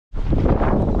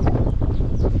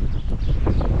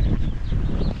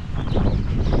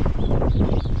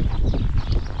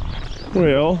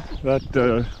Well,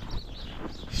 that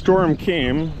storm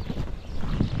came,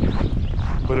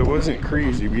 but it wasn't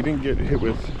crazy. We didn't get hit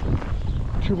with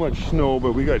too much snow,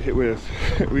 but we got hit with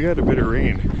we got a bit of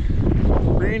rain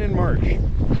in March,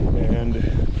 and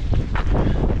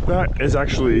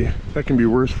that can be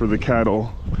worse for the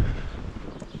cattle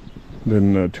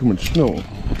than too much snow.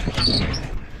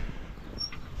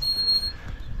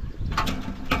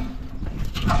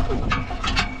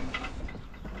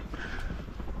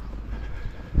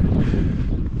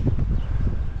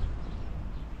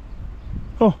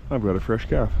 Oh, I've got a fresh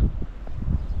calf.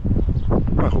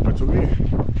 I hope it's okay.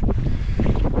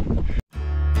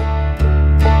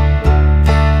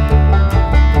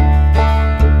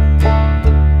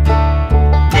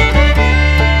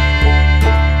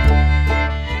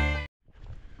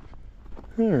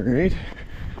 All right,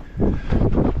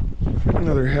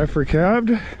 another heifer calved.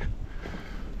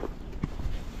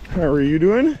 How are you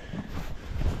doing?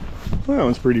 Well, that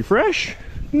one's pretty fresh.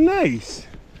 Nice.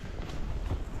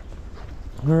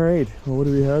 All right, well, what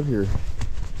do we have here?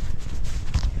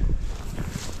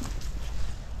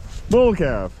 Bull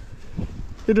calf.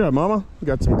 Good job, mama. We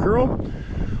got some curl.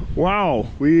 Wow,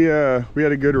 we had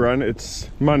a good run. It's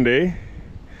Monday,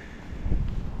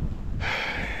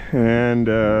 and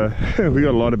we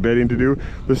got a lot of bedding to do.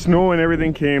 The snow and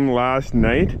everything came last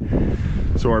night,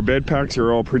 so our bed packs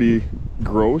are all pretty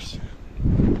gross.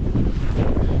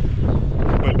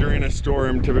 But during a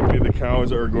storm, typically the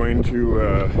cows are going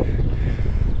to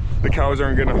the cows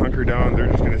aren't going to hunker down. They're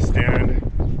just going to stand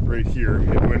right here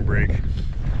in windbreak,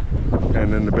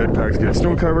 and then the bed packs get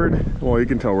snow covered. Well, you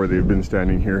can tell where they've been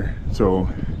standing here. So,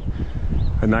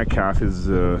 and that calf is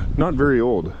not very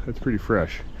old. It's pretty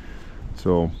fresh.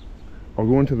 So I'll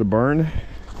go into the barn.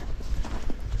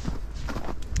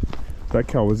 That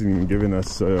cow wasn't even giving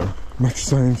us much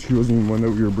sign. She wasn't even one that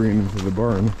we were bringing into the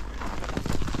barn.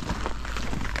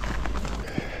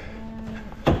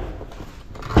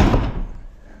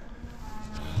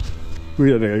 We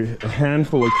had a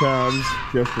handful of calves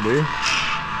yesterday.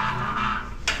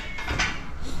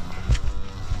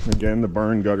 Again, the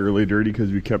barn got really dirty because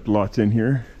we kept lots in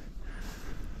here.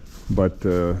 But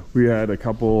we had a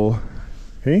couple.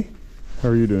 Hey, how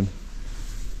are you doing?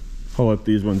 I'll let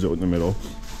these ones out in the middle.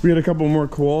 We had a couple more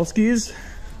Kowalskis.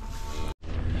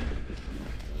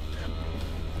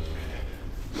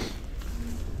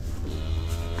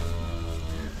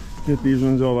 Get these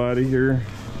ones all out of here.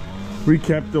 We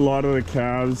kept a lot of the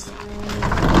calves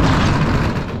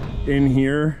in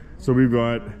here, so we've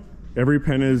got every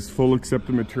pen is full except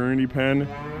the maternity pen.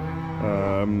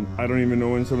 I don't even know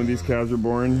when some of these calves are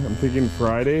born. I'm thinking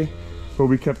Friday, but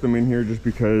we kept them in here just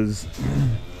because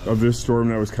of this storm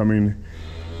that was coming.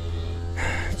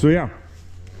 So yeah,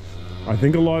 I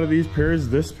think a lot of these pairs,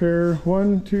 this pair,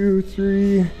 1, 2,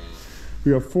 3,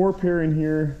 we have 4 pair in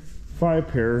here, 5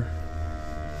 pair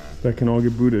that can all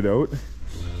get booted out.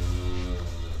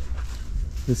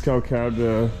 This cow calved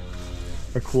a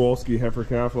Kowalski heifer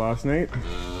calf last night,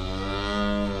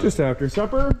 just after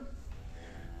supper.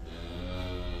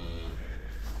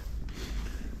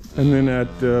 And then at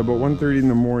about 1:30 in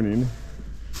the morning,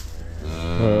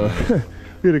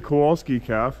 we had a Kowalski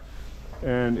calf,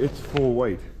 and it's full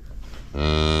white.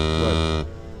 What?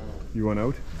 You want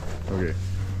out? Okay.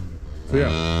 So yeah,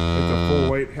 it's a full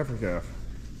white heifer calf.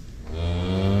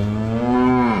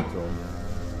 So,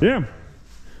 yeah.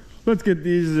 Let's get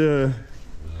these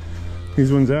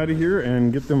ones out of here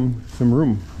and get them some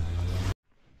room.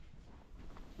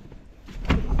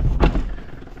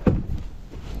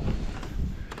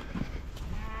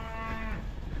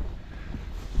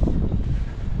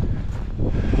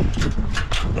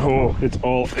 Oh, it's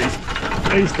all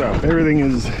iced up. Everything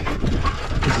is,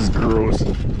 this is gross.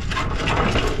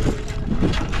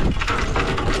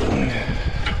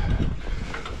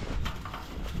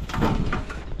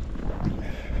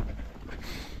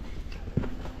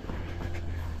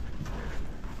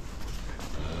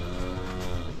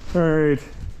 All right,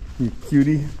 you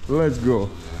cutie, let's go.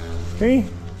 Hey,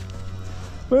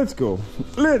 let's go.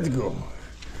 Let's go.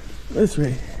 This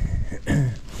way.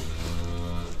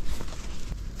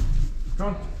 Come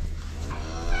on.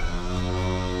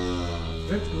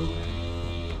 Let's go.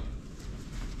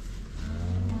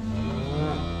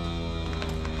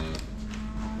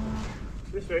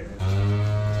 This way.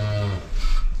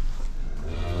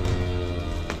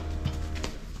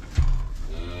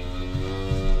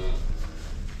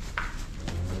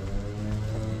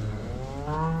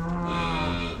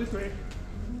 This way.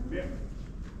 Yeah.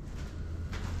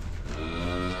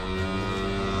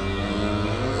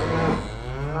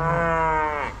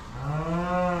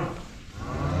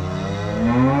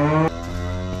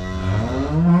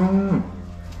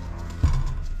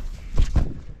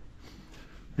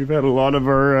 We've had a lot of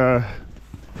our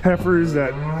heifers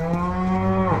that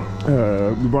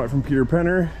we bought from Peter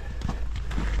Penner.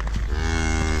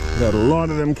 We've had a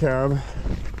lot of them calve.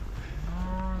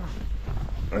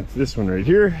 That's this one right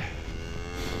here.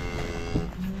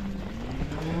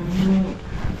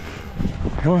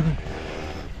 Come on.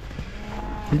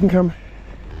 You can come.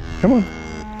 Come on.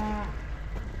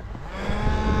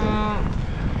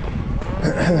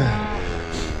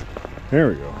 There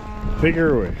we go. Take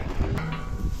her away.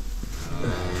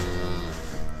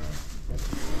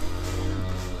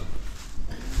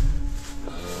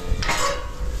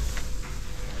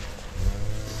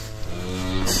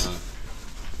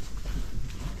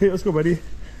 Hey, let's go, buddy.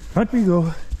 Up we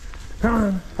go. Come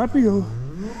on, up we go.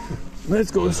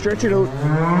 Let's go, stretch it out.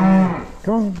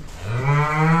 Come on.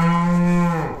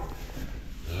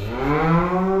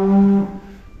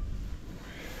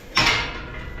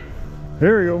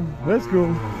 There we go. Let's go.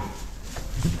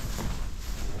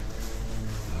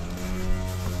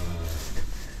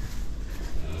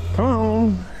 Come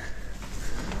on.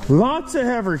 Lots of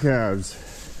heifer calves.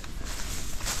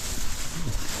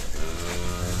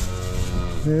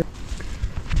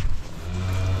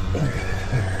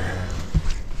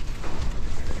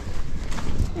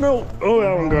 No. Oh,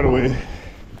 that one got away.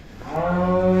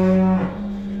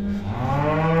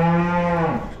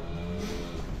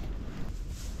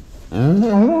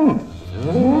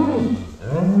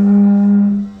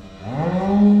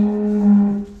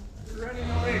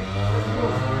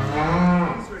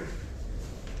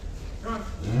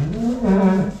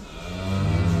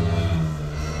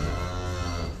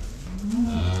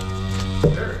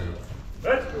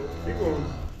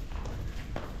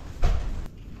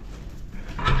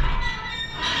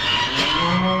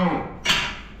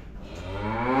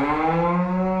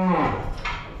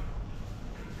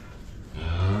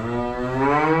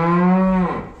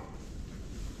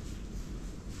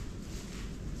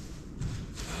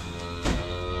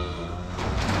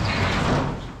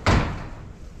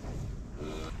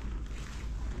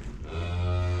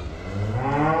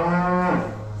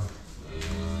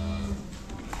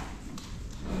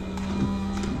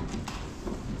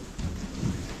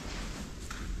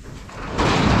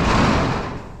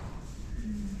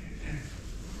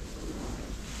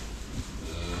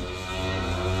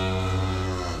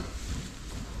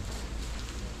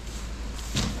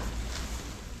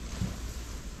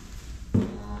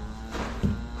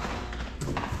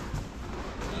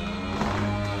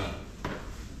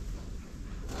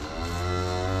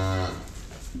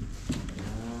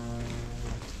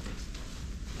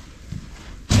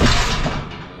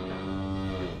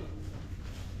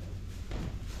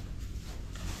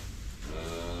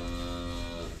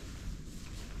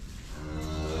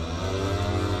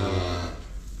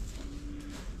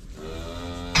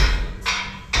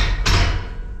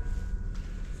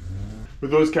 With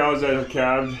those cows that have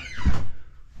calved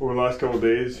over the last couple of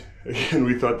days, again,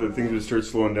 we thought that things would start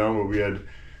slowing down, but I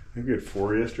think we had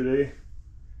 4 yesterday,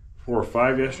 4 or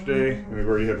 5 yesterday, and we've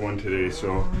already had 1 today.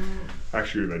 So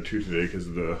actually we've had 2 today because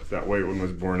that white one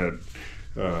was born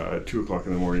at 2 o'clock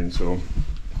in the morning. So,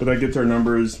 but that gets our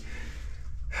numbers.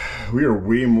 We are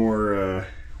way more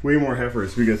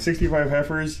heifers. We got 65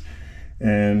 heifers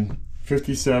and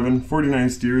 49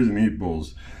 steers and 8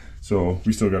 bulls. So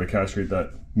we still got to castrate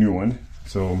that new one.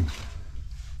 So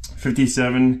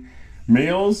 57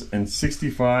 males and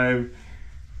 65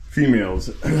 females,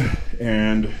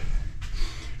 and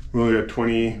we only got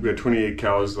 28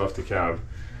 cows left to calve.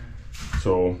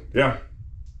 So yeah,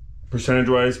 percentage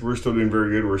wise, we're still doing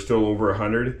very good. We're still over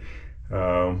 100,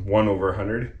 1 over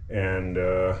 100, and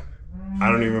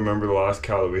I don't even remember the last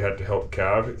cow that we had to help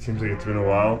calve. It seems like it's been a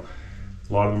while.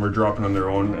 A lot of them are dropping on their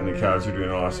own, and the calves are doing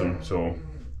awesome. So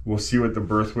we'll see what the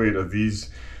birth weight of these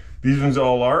ones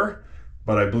all are,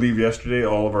 but I believe yesterday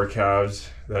all of our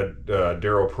calves that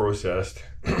Daryl processed,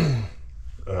 I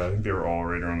think they were all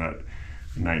right around that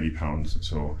 90 pounds.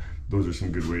 So those are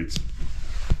some good weights.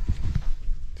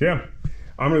 So yeah,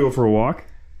 I'm gonna go for a walk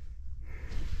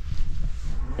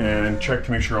and check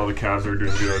to make sure all the calves are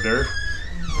doing good out there.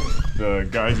 The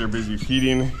guys are busy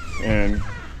feeding and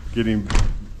getting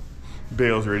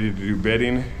bales ready to do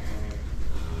bedding.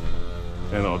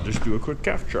 And I'll just do a quick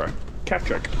calf check.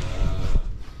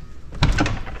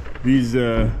 These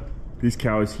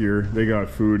cows here, they got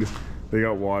food, they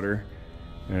got water,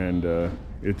 and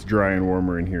it's dry and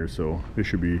warmer in here, so they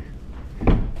should be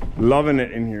loving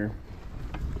it in here.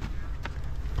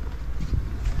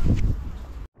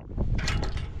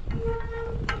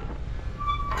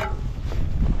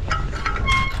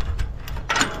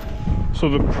 So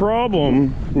the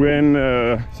problem when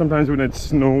sometimes when it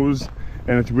snows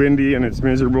and it's windy and it's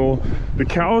miserable, the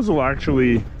cows will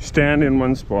actually stand in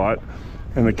one spot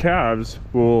and the calves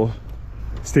will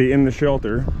stay in the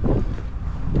shelter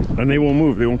and they won't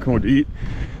move. They won't come out to eat.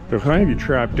 They'll kind of be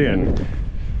trapped in.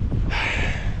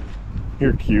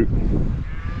 You're cute.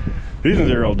 These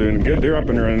ones are all doing good. They're up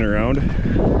and running around.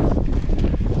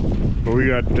 But we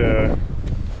got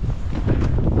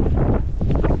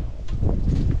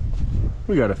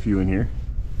a few in here.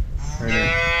 Right in.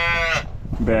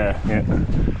 Bah, yeah.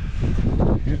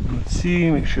 Let's see,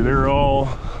 make sure they're all,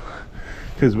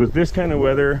 because with this kind of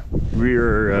weather, we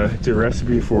are, it's a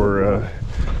recipe for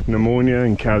pneumonia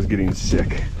and cows getting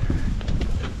sick.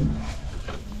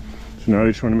 So now I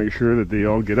just want to make sure that they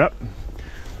all get up.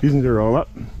 These ones are all up.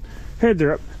 Heads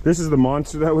are up. This is the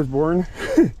monster that was born.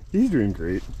 He's doing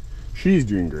great. She's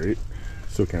doing great.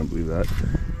 Still can't believe that.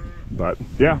 But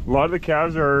yeah, a lot of the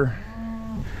calves are,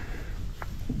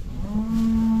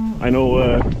 I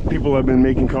know people have been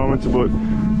making comments about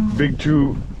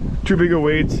too big of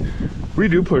weights. We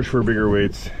do push for bigger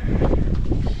weights.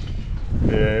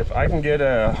 If I can get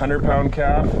a 100-pound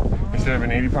calf instead of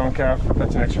an 80-pound calf,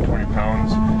 that's an extra 20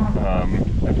 pounds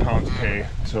and pounds of hay.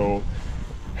 So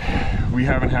we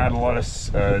haven't had a lot of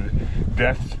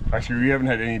deaths. Actually, we haven't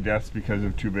had any deaths because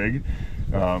of too big.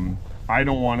 I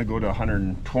don't want to go to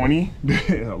 120,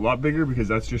 a lot bigger, because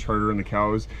that's just harder on the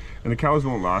cows, and the cows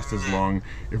won't last as long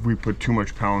if we put too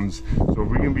much pounds. So if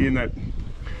we can be in that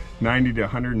 90 to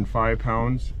 105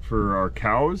 pounds for our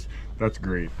cows, that's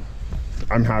great.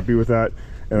 I'm happy with that,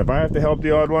 and if I have to help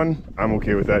the odd one, I'm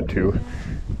okay with that too.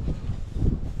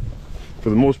 For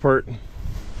the most part,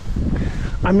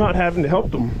 I'm not having to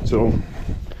help them. So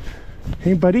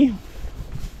hey buddy,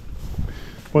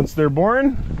 once they're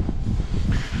born,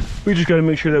 we just got to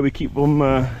make sure that we keep them,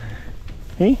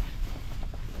 hey?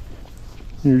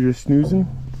 You're just snoozing?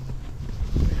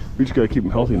 We just got to keep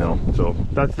them healthy now. So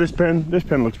that's this pen. This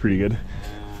pen looks pretty good.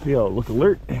 They all look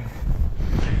alert. And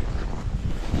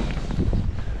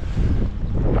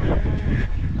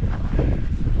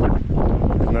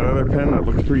that other pen, that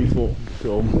looks pretty full.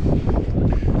 So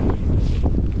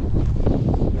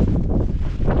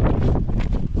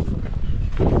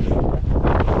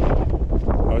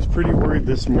I was pretty worried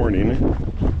this morning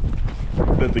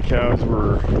that the calves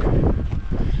were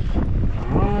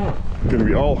going to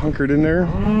be all hunkered in there.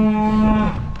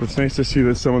 But it's nice to see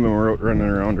that some of them are out running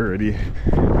around already.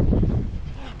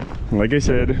 And like I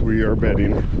said, we are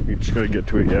bedding. We just got to get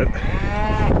to it yet.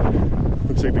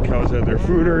 Looks like the cows had their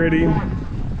food already.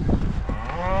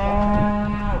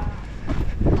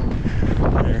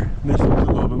 There, this one's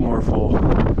a little bit more full.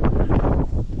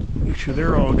 Make sure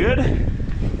they're all good.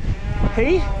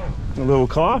 Hey, a little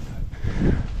cough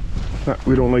that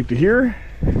we don't like to hear.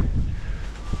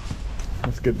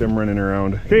 Let's get them running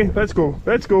around. Okay, let's go,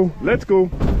 let's go, let's go.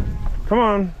 Come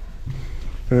on.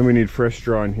 And then we need fresh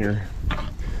straw in here,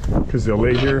 because they'll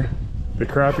lay here, they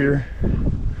crap here.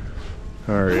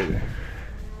 All right,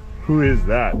 who is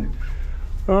that?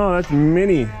 Oh, that's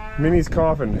Minnie. Minnie's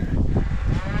coughing.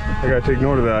 I gotta take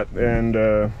note of that, and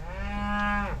we're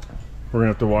gonna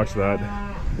have to watch that.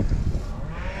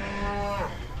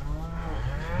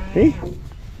 Hey,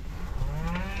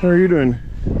 how are you doing?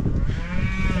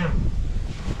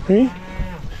 Hey,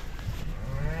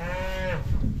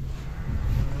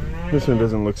 this one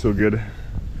doesn't look so good.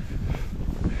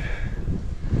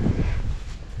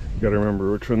 Gotta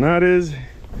remember which one that is.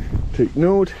 Take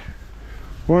note.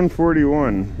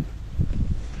 141.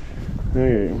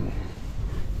 Hey.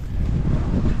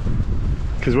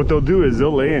 Because what they'll do is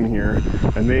they'll lay in here,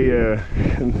 and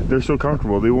they're so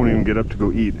comfortable they won't even get up to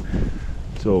go eat.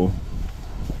 So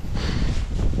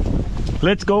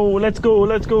let's go, let's go,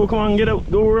 let's go. Come on, get out,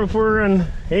 go for a run.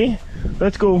 Hey,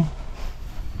 let's go.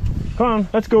 Come on,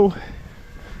 let's go.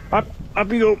 Up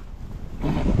you go.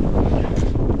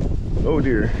 Oh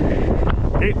dear.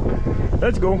 Hey,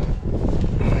 let's go.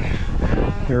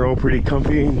 They're all pretty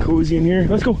comfy and cozy in here.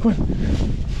 Let's go, come on.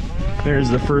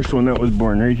 There's the first one that was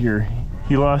born right here.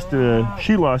 She lost a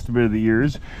bit of the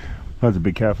ears. That's a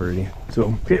big calf already.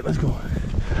 So, okay, let's go.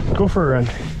 Go for a run.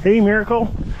 Hey,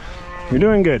 Miracle, you're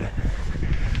doing good.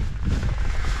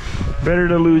 Better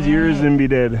to lose ears than be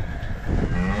dead.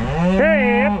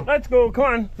 Hey, let's go, come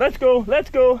on, let's go, let's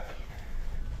go.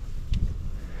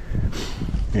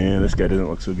 Yeah, this guy doesn't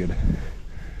look so good.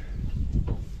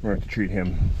 We're gonna have to treat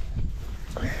him.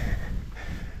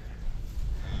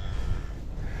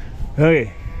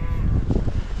 Okay.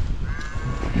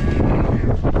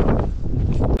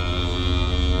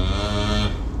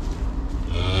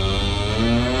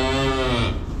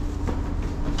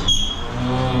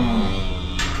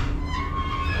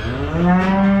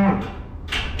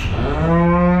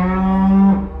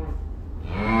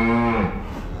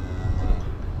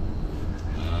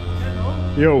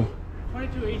 Yo.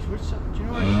 22H, which, do you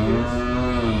know what it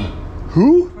is?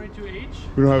 Who?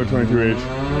 22H? We don't have a 22H.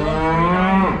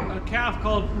 149, a calf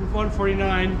called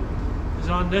 149 is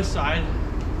on this side.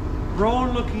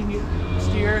 Roan looking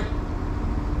steer.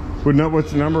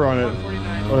 What's the number on it?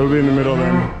 149. Oh, it'll be in the middle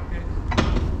then.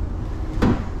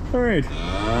 Okay. All right.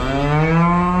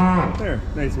 There,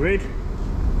 nice weight. A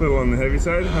little on the heavy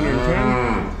side,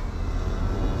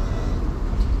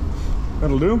 110.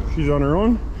 That'll do. She's on her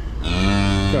own.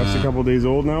 Calf's a couple days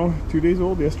old now. 2 days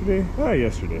old yesterday? Ah,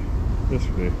 yesterday.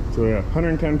 So yeah,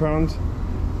 110 pounds.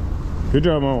 Good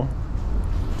job, Mama.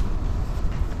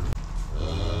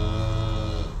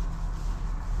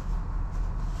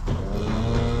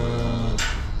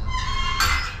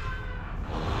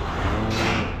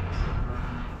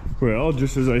 Well,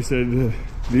 just as I said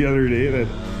the other day that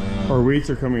our weights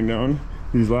are coming down,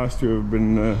 these last two have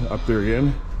been up there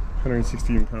again.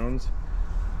 116 pounds.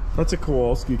 That's a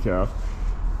Kowalski calf.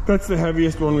 That's the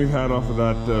heaviest one we've had off of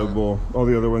that bull. All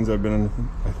the other ones I've been,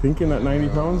 I think, in that 90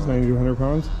 pounds, 90 to 100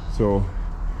 pounds. So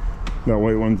that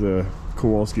white one's a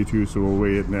Kowalski too, so we'll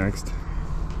weigh it next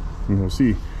and we'll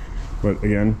see. But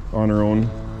again, on her own,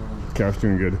 the calf's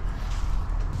doing good.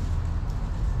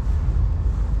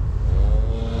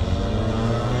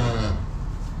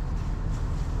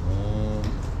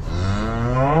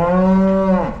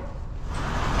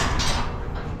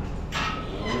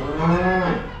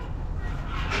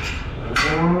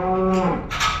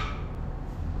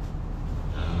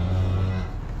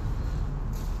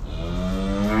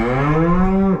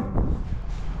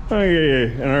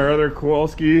 Okay, and our other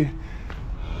Kowalski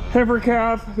heifer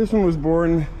calf. This one was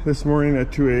born this morning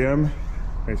at 2 a.m.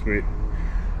 Nice weight,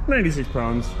 96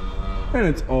 pounds, and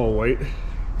it's all white.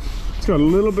 It's got a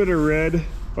little bit of red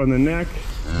on the neck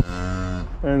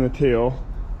and the tail,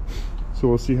 so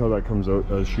we'll see how that comes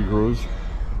out as she grows.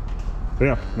 But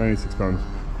yeah, 96 pounds.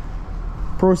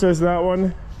 Process that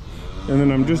one, and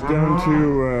then I'm just down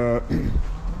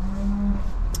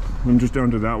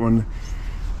to that one,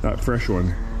 that fresh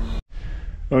one.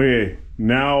 Okay,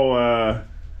 now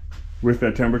with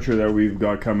that temperature that we've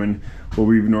got coming, what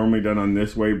we've normally done on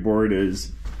this whiteboard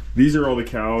is these are all the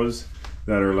cows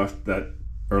that are left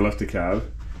to calve,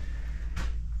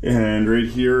 and right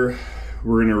here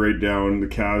we're gonna write down the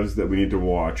calves that we need to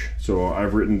watch. So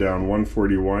I've written down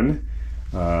 141.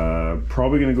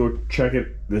 Probably gonna go check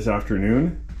it this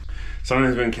afternoon.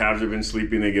 Sometimes when calves have been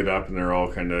sleeping, they get up and they're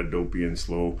all kind of dopey and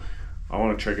slow. I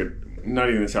want to check it, not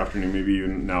even this afternoon, maybe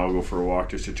even now I'll go for a walk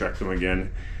just to check them again.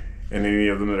 And any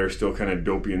of them that are still kind of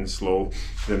dopey and slow,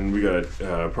 then we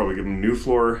gotta probably give them new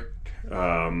floor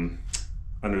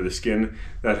under the skin.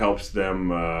 That helps them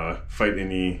fight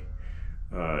anything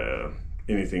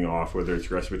off, whether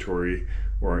it's respiratory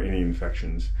or any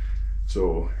infections.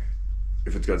 So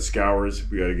if it's got scours,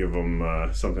 we gotta give them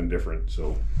something different.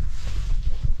 So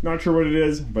not sure what it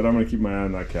is, but I'm gonna keep my eye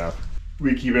on that calf.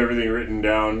 We keep everything written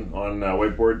down on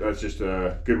whiteboard. That's just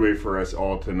a good way for us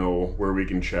all to know where we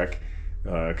can check,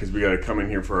 because we got to come in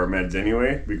here for our meds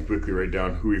anyway. We can quickly write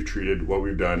down who we've treated, what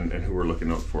we've done, and who we're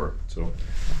looking out for. So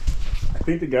I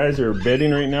think the guys are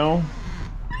bedding right now,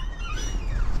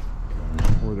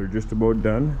 or they're just about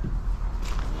done.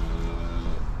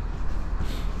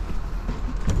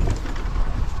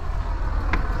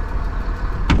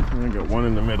 And I got one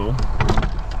in the middle.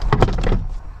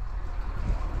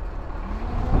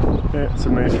 Yeah,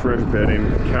 some nice fresh bedding.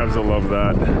 Calves will love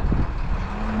that.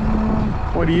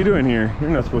 What are you doing here? You're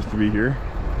not supposed to be here.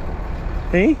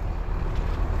 Hey?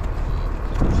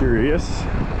 Serious?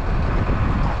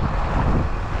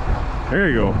 There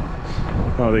you go.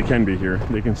 Oh, they can be here.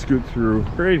 They can scoot through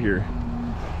right here.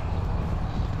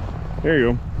 There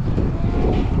you go.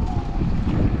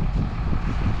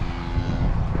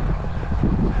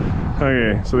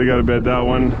 Okay, so they got to bed that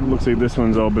one. Looks like this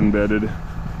one's all been bedded.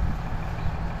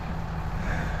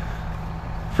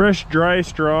 Fresh dry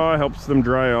straw helps them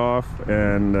dry off,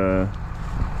 and the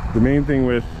main thing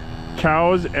with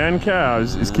cows and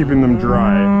calves is keeping them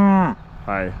dry.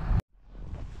 Hi.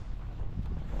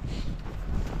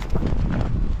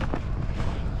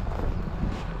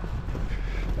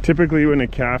 Typically when a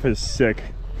calf is sick,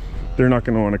 they're not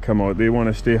going to want to come out. They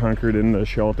want to stay hunkered in the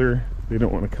shelter. They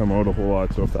don't want to come out a whole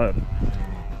lot. So if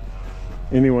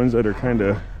any ones that are kind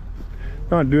of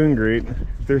not doing great,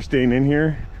 if they're staying in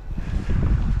here,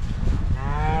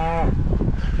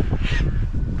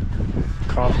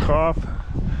 cough, cough.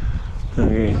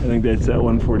 Okay, I think that's that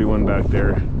 141 back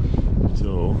there.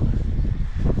 So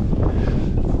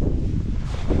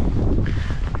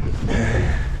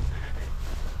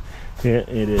yeah,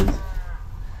 it is.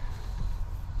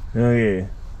 Okay,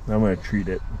 I'm gonna treat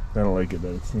it. I don't like it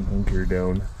that it's hunkered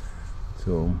down.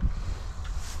 So.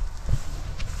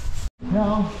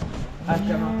 No,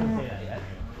 actually I'm not gonna say that yet.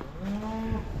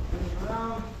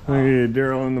 Okay,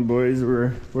 Daryl and the boys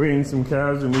were weighing some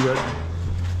calves, and we got,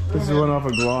 this is one off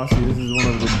a glossy. This is one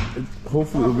of the,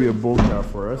 hopefully it'll be a bull calf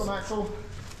for us.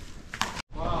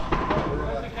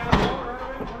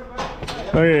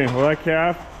 Okay, well that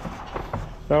calf,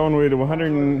 that one weighed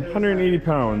 180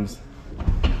 pounds.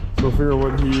 So we'll figure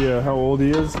what he, how old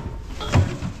he is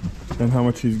and how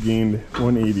much he's gained.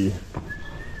 180.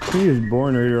 He was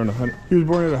born right around 100. He was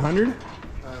born at 100? I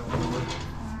don't remember.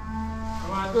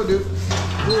 Come on, go, dude.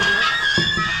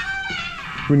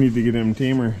 We need to get him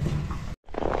tamer.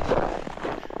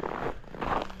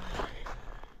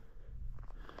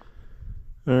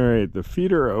 Alright, the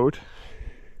feet are out.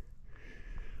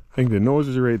 I think the nose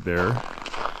is right there.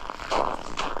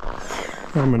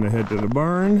 I'm gonna head to the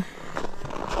barn.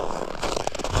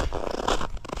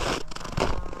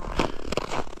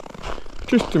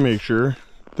 Just to make sure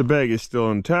the bag is still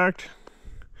intact.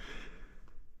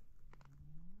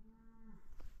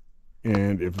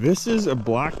 And if this is a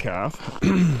black calf,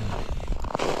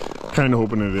 kind of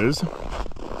hoping it is,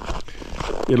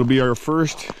 it'll be our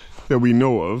first that we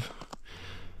know of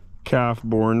calf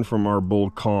born from our bull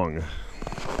Kong.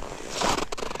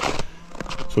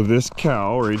 So this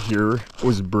cow right here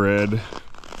was bred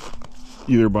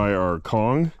either by our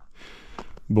Kong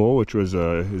bull, which was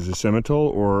is a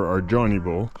Semitole, or our Johnny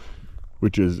bull,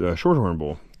 which is a shorthorn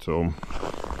bull. So,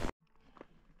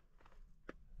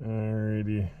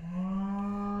 alrighty.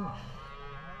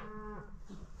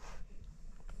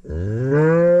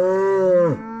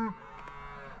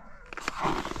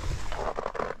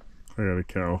 I got a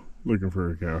cow looking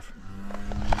for a calf.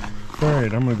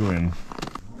 Alright, I'm gonna go in.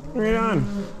 Right on.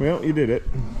 Well, you did it.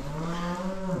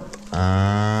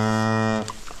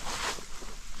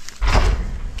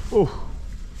 Oh,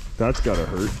 that's gotta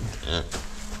hurt.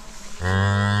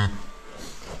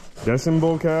 Dessin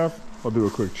bull calf. I'll do a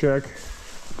quick check.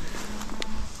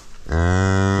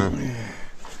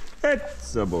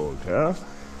 It's a bull calf.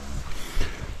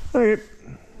 Okay.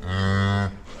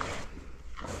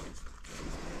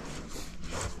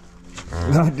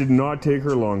 That did not take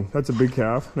her long. That's a big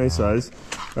calf, nice size.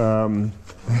 Yeah,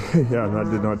 that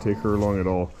did not take her long at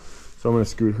all. So I'm gonna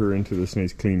scoot her into this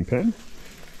nice clean pen.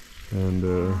 And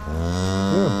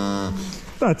yeah,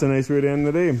 that's a nice way to end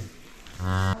the day.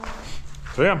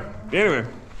 So yeah, anyway,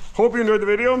 hope you enjoyed the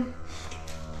video.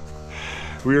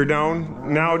 We are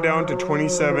now down to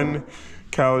 27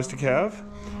 cows to calve.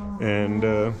 And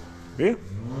yeah.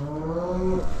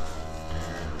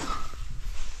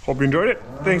 Hope you enjoyed it.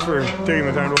 Thanks for taking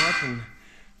the time to watch, and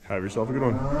have yourself a good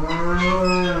one.